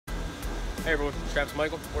Hey everyone, Travis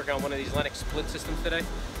Michael, working on one of these Lennox split systems today.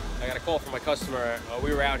 I got a call from my customer.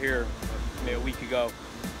 We were out here maybe a week ago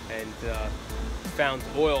and found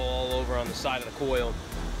oil all over on the side of the coil.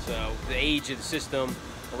 So the age of the system,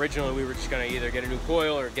 originally we were just going to either get a new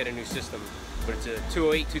coil or get a new system. But it's a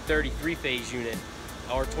 208, 230 three-phase unit,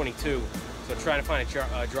 R22. So trying to find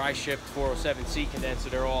a dry shift 407C condenser,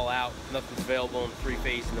 they're all out. Nothing's available in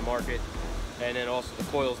three-phase in the market. And then also the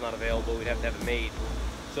coil's not available, we'd have to have it made.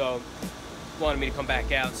 So wanted me to come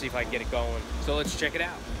back out and see if I can get it going. So let's check it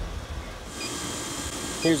out.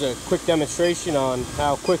 Here's a quick demonstration on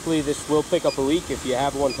how quickly this will pick up a leak if you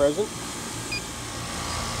have one present.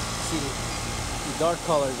 See the dark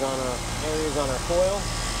colors on our areas on our coil.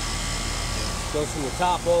 It goes from the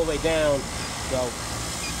top all the way down. So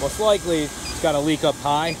most likely it's got a leak up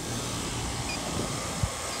high.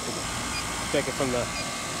 Check it from the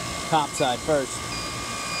top side first.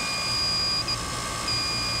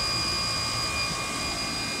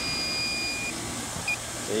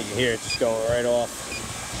 So you can hear it just going right off.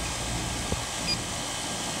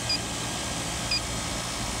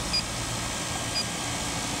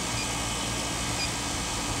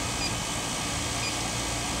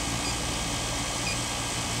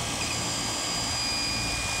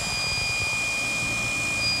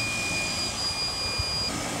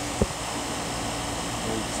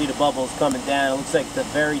 And you can see the bubbles coming down. It looks like the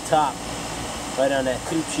very top, right on that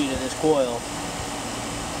tube sheet of this coil.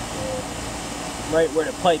 Right where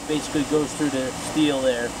the pipe basically goes through the steel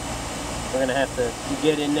there. We're going to have to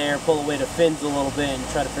get in there, pull away the fins a little bit, and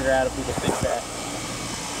try to figure out if we can fix that.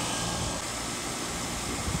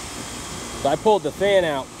 So I pulled the fan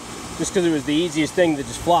out just because it was the easiest thing to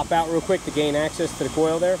just flop out real quick to gain access to the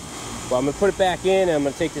coil there. But I'm going to put it back in, and I'm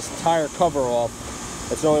going to take this entire cover off.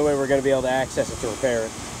 That's the only way we're going to be able to access it to repair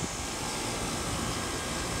it.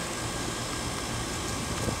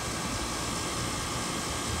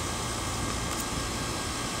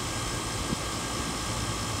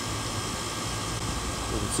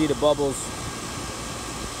 You can see the bubbles.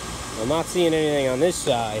 I'm not seeing anything on this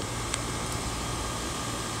side.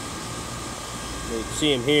 You can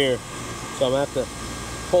see them here. So I'm going to have to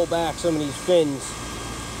pull back some of these fins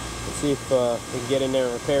and see if we can get in there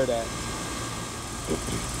and repair that.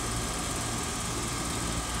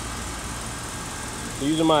 So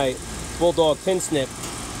using my Bulldog tin snip,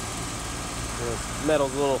 the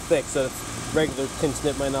metal's a little thick, so regular tin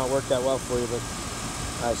snip might not work that well for you, but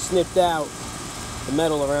I snipped out the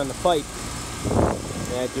metal around the pipe.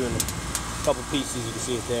 Yeah, doing a couple pieces, you can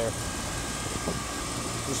see it there.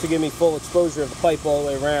 Just to give me full exposure of the pipe all the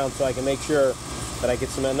way around so I can make sure that I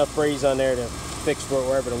get enough braze on there to fix for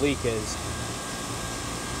wherever the leak is.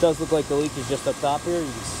 It does look like the leak is just up top here.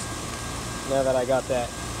 Now that I got that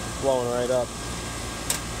blowing right up.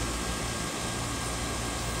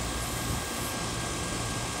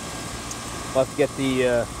 I'll have to get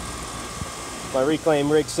the my reclaim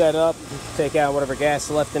rig set up, take out whatever gas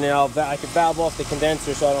is left in it. I can valve off the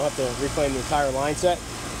condenser so I don't have to reclaim the entire line set,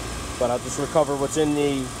 but I'll just recover what's in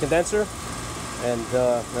the condenser, and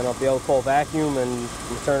then I'll be able to pull a vacuum and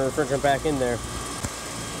return the refrigerant back in there.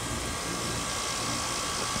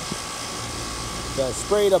 So I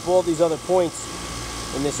sprayed up all these other points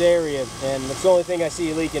in this area, and that's the only thing I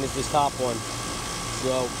see leaking is this top one.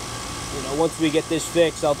 So, you know, once we get this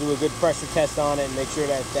fixed, I'll do a good pressure test on it and make sure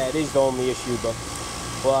that that is the only issue, but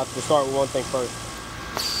we'll have to start with one thing first.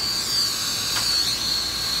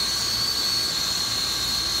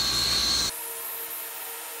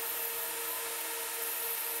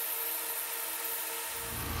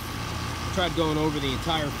 I tried going over the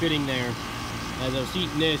entire fitting there. As I was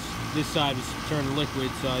heating this side was turning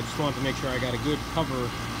liquid, so I just wanted to make sure I got a good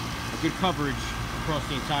coverage across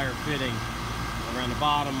the entire fitting. Around the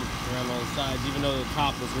bottom, around all the sides, even though the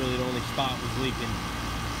top was really the only spot was leaking.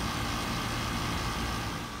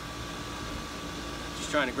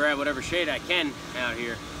 Just trying to grab whatever shade I can out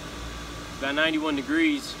here. About 91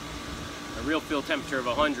 degrees, a real field temperature of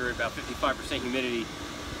 100, about 55% humidity.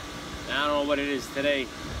 And I don't know what it is today.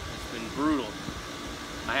 It's been brutal.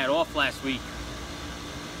 I had off last week,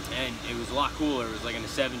 and it was a lot cooler. It was like in the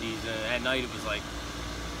 70s, and at night it was like,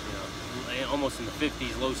 you know, almost in the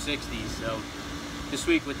 50s, low 60s. So this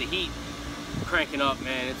week with the heat cranking up,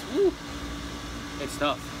 man, it's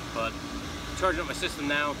tough. But I'm charging up my system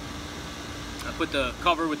now. I put the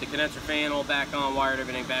cover with the condenser fan all back on, wired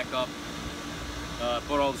everything back up,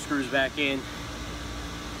 put all the screws back in.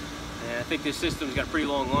 And I think this system's got a pretty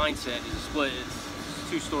long line set. It's a split. It's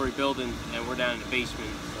a two-story building, and we're down in the basement.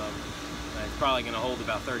 So it's probably going to hold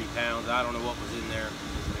about 30 pounds. I don't know what was in there.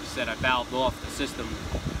 Like I said, I valved off the system,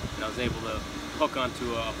 and I was able to hook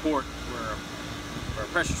onto a port where or a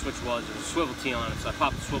pressure switch was, there was a swivel tee on it, so I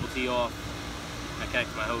popped the swivel tee off. I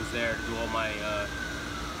connected my hose there to do all my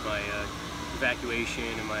evacuation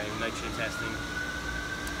and my nitrogen testing.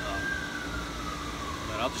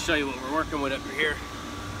 But I'll just show you what we're working with up here.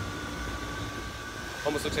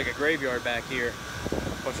 Almost looks like a graveyard back here.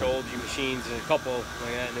 A bunch of old machines and a couple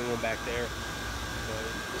like that new one back there. So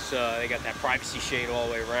this, they got that privacy shade all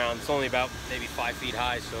the way around. It's only about maybe 5 feet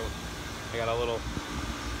high, so I got a little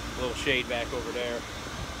shade back over there.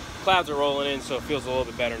 Clouds are rolling in, so it feels a little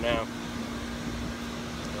bit better now.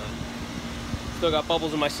 Still got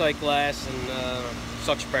bubbles in my sight glass, and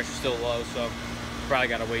suction pressure's still low, so probably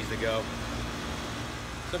got a ways to go.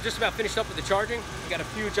 So I'm just about finished up with the charging. Got a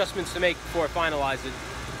few adjustments to make before I finalize it,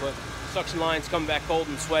 but suction line's coming back cold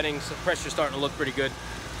and sweating, so the pressure's starting to look pretty good.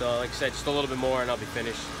 So like I said, just a little bit more and I'll be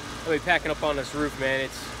finished. I'll be packing up on this roof, man.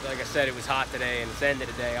 It's, like I said, it was hot today and it's the end of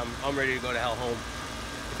the day. I'm ready to go to hell home.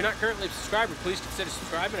 If you're not currently a subscriber, please consider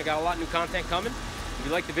subscribing. I got a lot of new content coming. If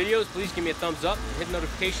you like the videos, please give me a thumbs up and hit the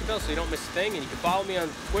notification bell so you don't miss a thing. And you can follow me on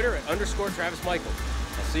Twitter at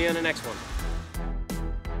 _TravisMichael. I'll see you on the next one.